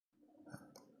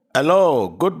Hello,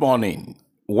 good morning.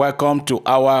 Welcome to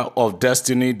Hour of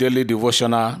Destiny Daily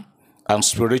Devotional and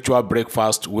Spiritual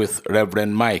Breakfast with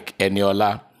Reverend Mike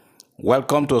Eniola.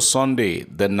 Welcome to Sunday,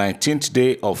 the 19th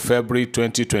day of February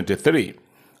 2023.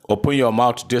 Open your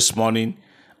mouth this morning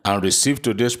and receive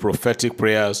today's prophetic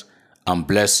prayers and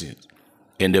blessings.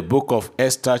 In the book of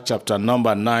Esther, chapter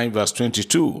number 9, verse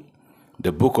 22,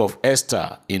 the book of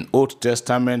Esther in Old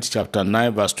Testament, chapter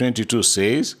 9, verse 22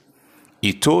 says,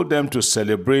 He told them to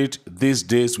celebrate these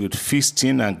days with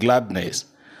feasting and gladness,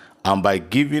 and by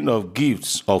giving of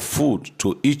gifts of food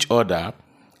to each other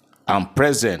and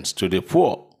presents to the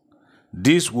poor.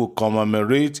 This will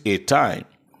commemorate a time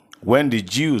when the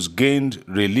Jews gained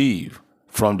relief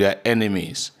from their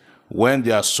enemies, when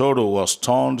their sorrow was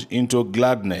turned into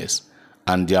gladness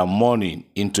and their mourning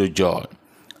into joy.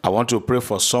 I want to pray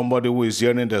for somebody who is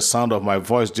hearing the sound of my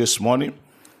voice this morning,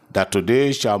 that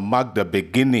today shall mark the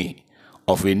beginning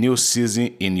of a new season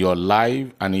in your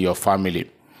life and in your family.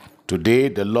 Today,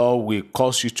 the Lord will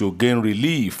cause you to gain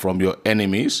relief from your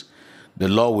enemies. The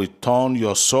Lord will turn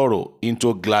your sorrow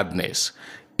into gladness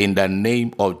in the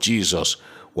name of Jesus.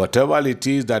 Whatever it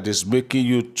is that is making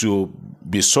you to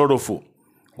be sorrowful,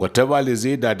 whatever it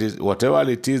is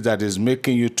that is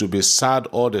making you to be sad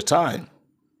all the time,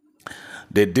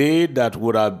 the day that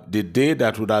would have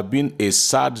been a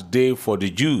sad day for the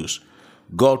Jews,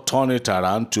 God turned it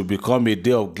around to become a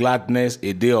day of gladness,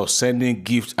 a day of sending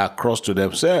gifts across to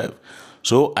themselves.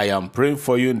 So I am praying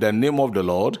for you in the name of the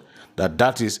Lord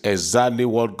that is exactly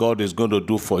what God is going to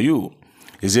do for you.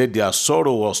 He said their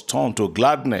sorrow was turned to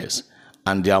gladness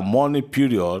and their mourning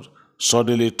period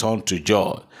suddenly turned to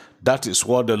joy. That is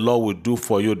what the Lord will do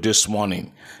for you this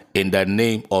morning in the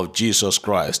name of Jesus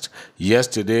Christ.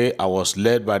 Yesterday, I was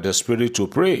led by the Spirit to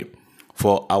pray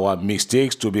for our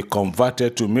mistakes to be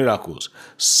converted to miracles.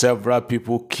 Several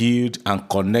people killed and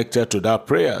connected to that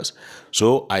prayers.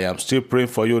 So I am still praying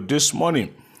for you this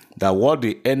morning that what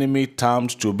the enemy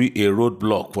termed to be a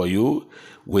roadblock for you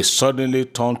will suddenly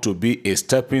turn to be a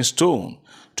stepping stone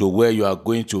to where you are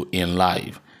going to in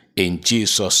life. In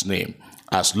Jesus' name.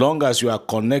 As long as you are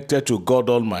connected to God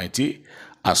Almighty,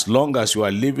 as long as you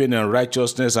are living in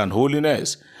righteousness and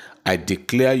holiness, I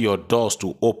declare your doors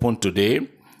to open today.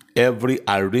 Every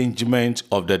arrangement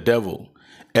of the devil,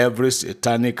 every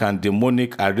satanic and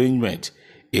demonic arrangement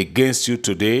against you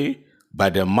today, by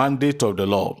the mandate of the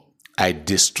Lord, I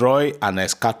destroy and I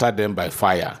scatter them by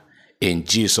fire in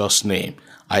Jesus' name.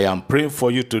 I am praying for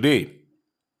you today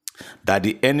that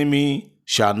the enemy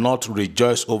shall not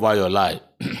rejoice over your life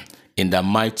in the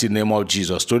mighty name of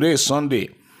Jesus. Today is Sunday.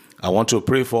 I want to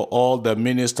pray for all the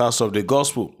ministers of the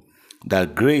gospel,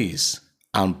 that grace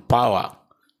and power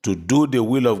to do the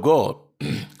will of God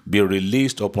be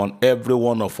released upon every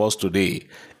one of us today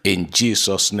in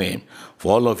Jesus' name.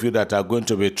 For all of you that are going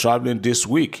to be traveling this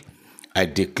week, I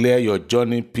declare your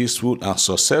journey peaceful and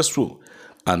successful,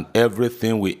 and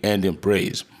everything will end in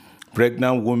praise.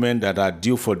 Pregnant women that are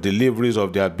due for deliveries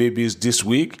of their babies this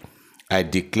week, I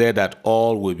declare that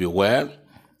all will be well.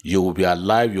 You will be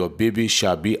alive, your baby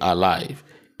shall be alive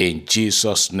in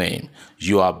Jesus' name.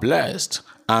 You are blessed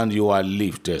and you are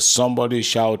lifted. Somebody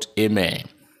shout amen.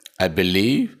 I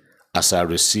believe as I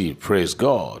receive. Praise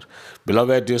God.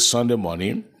 Beloved, this Sunday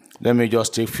morning, let me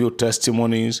just take a few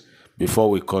testimonies before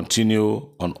we continue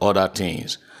on other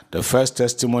things. The first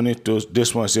testimony to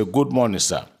this one is a good morning,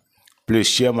 sir. Please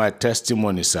share my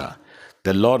testimony, sir.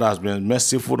 The Lord has been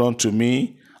merciful unto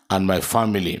me and my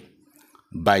family.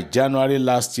 By January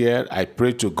last year, I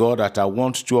prayed to God that I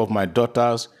want two of my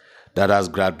daughters that has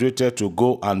graduated to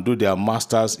go and do their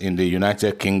masters in the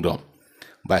United Kingdom.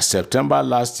 By September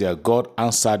last year, God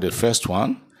answered the first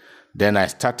one. Then I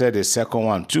started the second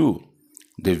one too.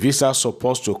 The visa is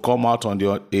supposed to come out on the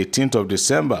 18th of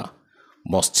December,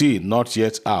 but still not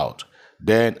yet out.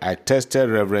 Then I tested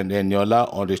Reverend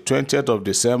Eniola on the 20th of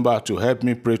December to help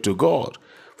me pray to God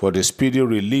for the speedy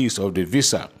release of the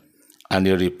visa. And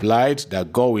he replied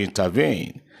that God will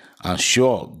intervene. And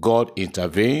sure, God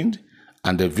intervened,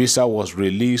 and the visa was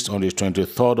released on the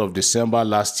 23rd of December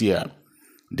last year.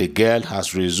 The girl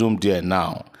has resumed there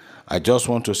now. I just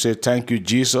want to say thank you,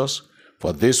 Jesus,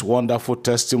 for this wonderful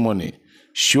testimony.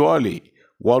 Surely,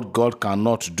 what God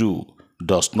cannot do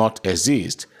does not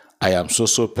exist. I am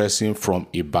so person from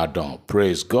Ibadan.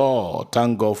 Praise God.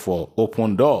 Thank God for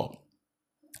open door.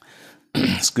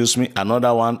 Excuse me.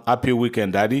 Another one. Happy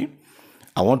weekend, Daddy.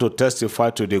 I want to testify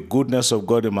to the goodness of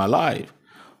God in my life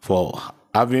for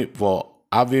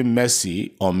having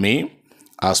mercy on me,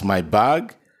 as my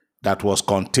bag that was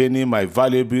containing my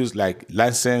valuables like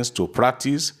license to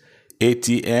practice,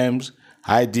 ATMs,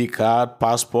 ID card,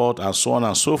 passport, and so on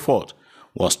and so forth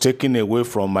was taken away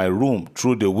from my room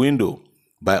through the window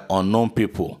by unknown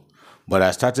people. But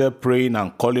I started praying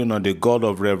and calling on the God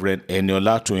of Reverend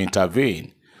Eniola to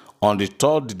intervene. On the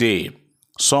third day,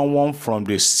 someone from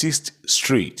the 6th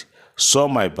Street saw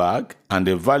my bag and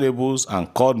the valuables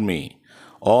and called me.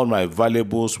 All my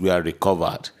valuables were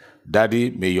recovered. Daddy,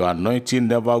 may your anointing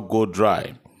never go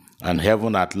dry, and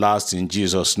heaven at last in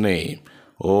Jesus' name.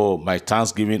 Oh, my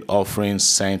Thanksgiving offering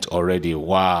sent already.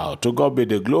 Wow. To God be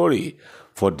the glory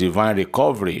for divine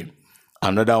recovery.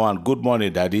 Another one. Good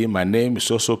morning, Daddy. My name is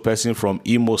also person from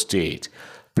Imo State.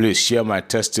 Please share my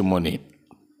testimony.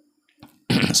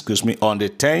 Excuse me. On the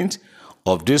 10th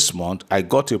of this month, I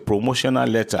got a promotional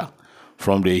letter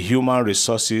from the human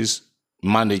resources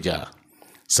manager.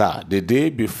 Sir, the day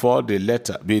before the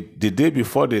letter,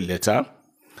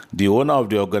 the owner of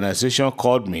the organization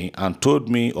called me and told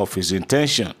me of his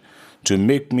intention to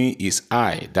make me his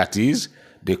eye, that is,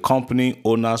 the company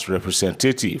owner's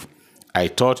representative. I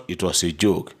thought it was a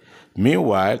joke.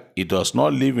 Meanwhile, he does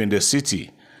not live in the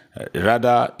city.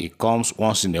 Rather, he comes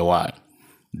once in a while.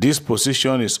 This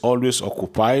position is always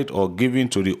occupied or given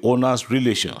to the owner's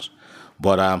relations,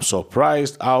 but I am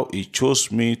surprised how he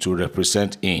chose me to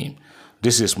represent him.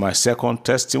 This is my second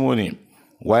testimony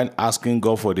while asking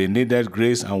God for the needed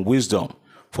grace and wisdom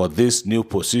for this new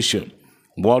position.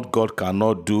 What God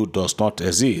cannot do does not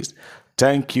exist.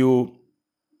 Thank you,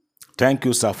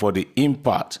 sir, for the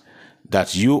impact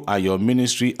that you and your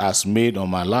ministry has made on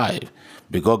my life.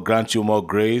 May God grant you more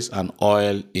grace and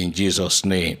oil in Jesus'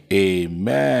 name.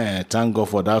 Amen. Thank God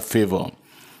for that favor.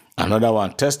 Another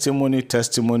one.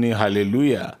 Testimony,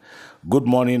 hallelujah. Good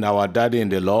morning, our Daddy in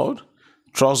the Lord.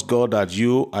 Trust God that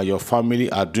you and your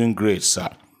family are doing great, sir.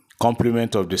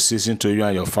 Compliment of the season to you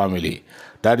and your family.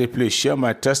 Daddy, please share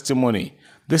my testimony.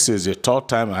 This is the third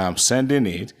time I am sending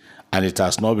it, and it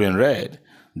has not been read.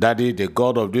 Daddy, the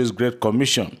God of this great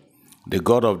commission, the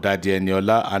God of Daddy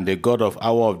Eniola, and the God of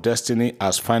Hour of Destiny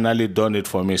has finally done it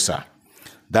for me, sir.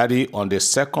 Daddy, on the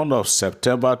 2nd of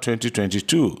September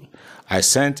 2022, I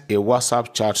sent a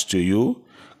WhatsApp chat to you,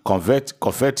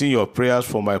 converting your prayers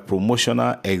for my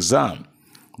promotional exam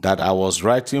that I was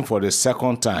writing for the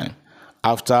second time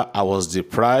after I was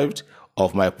deprived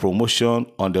of my promotion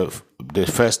on the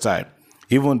first time,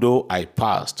 even though I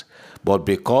passed. But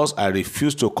because I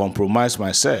refused to compromise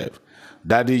myself,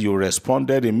 Daddy, you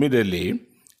responded immediately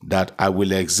that I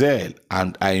will excel,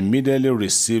 and I immediately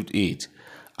received it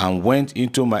and went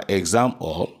into my exam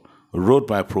hall, wrote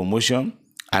my promotion,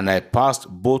 and I passed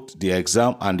both the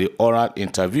exam and the oral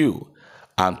interview.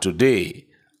 And today,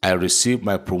 I received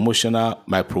my promotion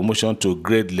to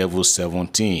grade level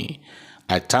 17.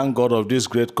 I thank God of this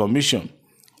great commission,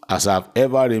 as I have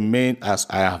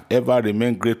ever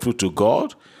remained grateful to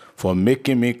God for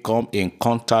making me come in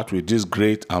contact with this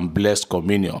great and blessed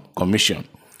commission.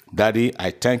 Daddy,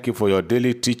 I thank you for your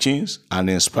daily teachings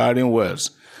and inspiring words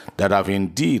that have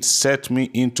indeed set me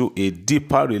into a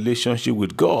deeper relationship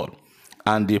with God,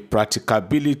 and the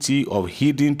practicability of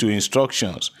heeding to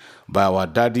instructions by our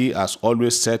Daddy has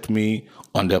always set me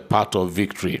on the path of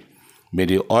victory. May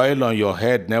the oil on your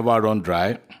head never run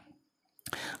dry,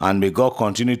 and may God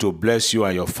continue to bless you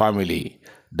and your family.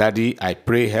 Daddy, I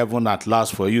pray heaven at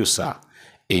last for you, sir.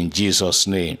 In Jesus'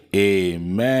 name,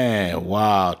 amen.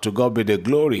 Wow, to God be the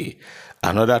glory.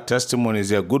 Another testimony is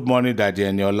here. Good morning, Daddy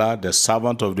Eniola, the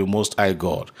servant of the Most High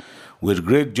God. With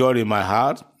great joy in my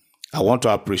heart, I want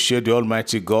to appreciate the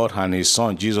Almighty God and His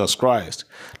Son, Jesus Christ.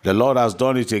 The Lord has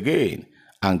done it again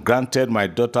and granted my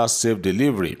daughter's safe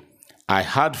delivery. I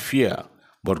had fear,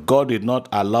 but God did not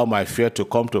allow my fear to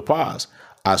come to pass,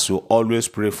 as you always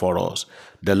pray for us.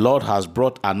 The Lord has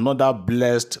brought another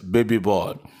blessed baby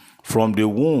boy from the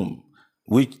womb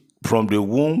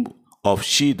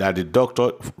that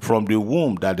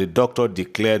the doctor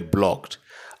declared blocked.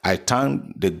 I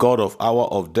thank the God of Hour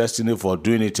of Destiny for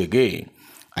doing it again.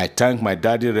 I thank my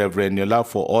Daddy Reverend Eniola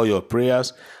for all your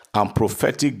prayers and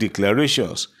prophetic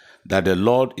declarations that the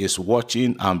Lord is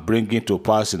watching and bringing to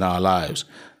pass in our lives.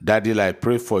 Daddy, I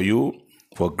pray for you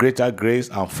for greater grace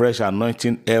and fresh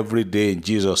anointing every day in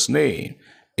Jesus' name.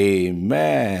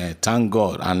 Amen. Thank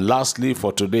God. And lastly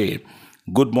for today,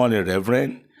 good morning,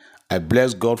 Reverend. I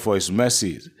bless God for His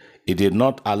mercies. He did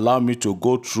not allow me to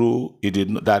go through with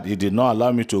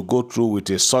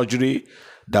a surgery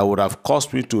that would have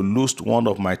caused me to lose one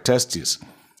of my testes.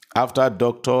 After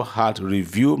doctor had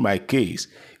reviewed my case,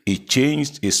 he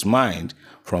changed his mind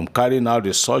from carrying out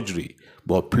the surgery,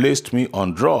 but placed me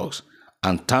on drugs.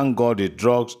 And thank God the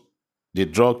drug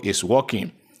is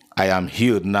working. I am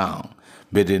healed now.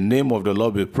 May the name of the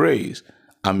Lord be praised,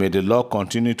 and may the Lord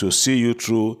continue to see you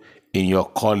through in your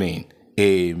calling.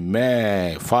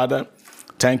 Amen. Father,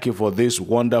 thank you for these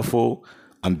wonderful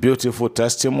and beautiful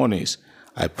testimonies.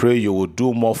 I pray you will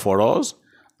do more for us,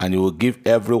 and you will give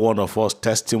every one of us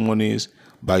testimonies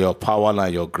by your power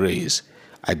and your grace.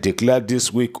 I declare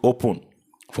this week open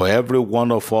for every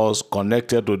one of us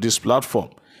connected to this platform,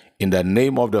 in the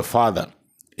name of the Father,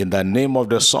 in the name of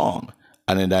the Son,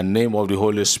 and in the name of the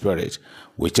Holy Spirit.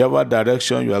 Whichever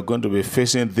direction you are going to be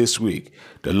facing this week,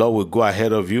 the Lord will go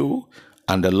ahead of you,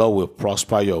 and the Lord will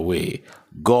prosper your way.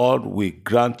 God will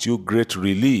grant you great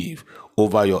relief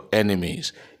over your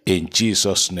enemies. In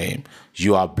Jesus' name,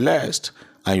 you are blessed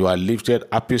and you are lifted.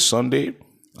 Happy Sunday,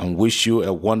 and wish you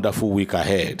a wonderful week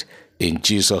ahead. In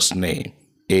Jesus' name,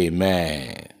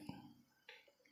 amen.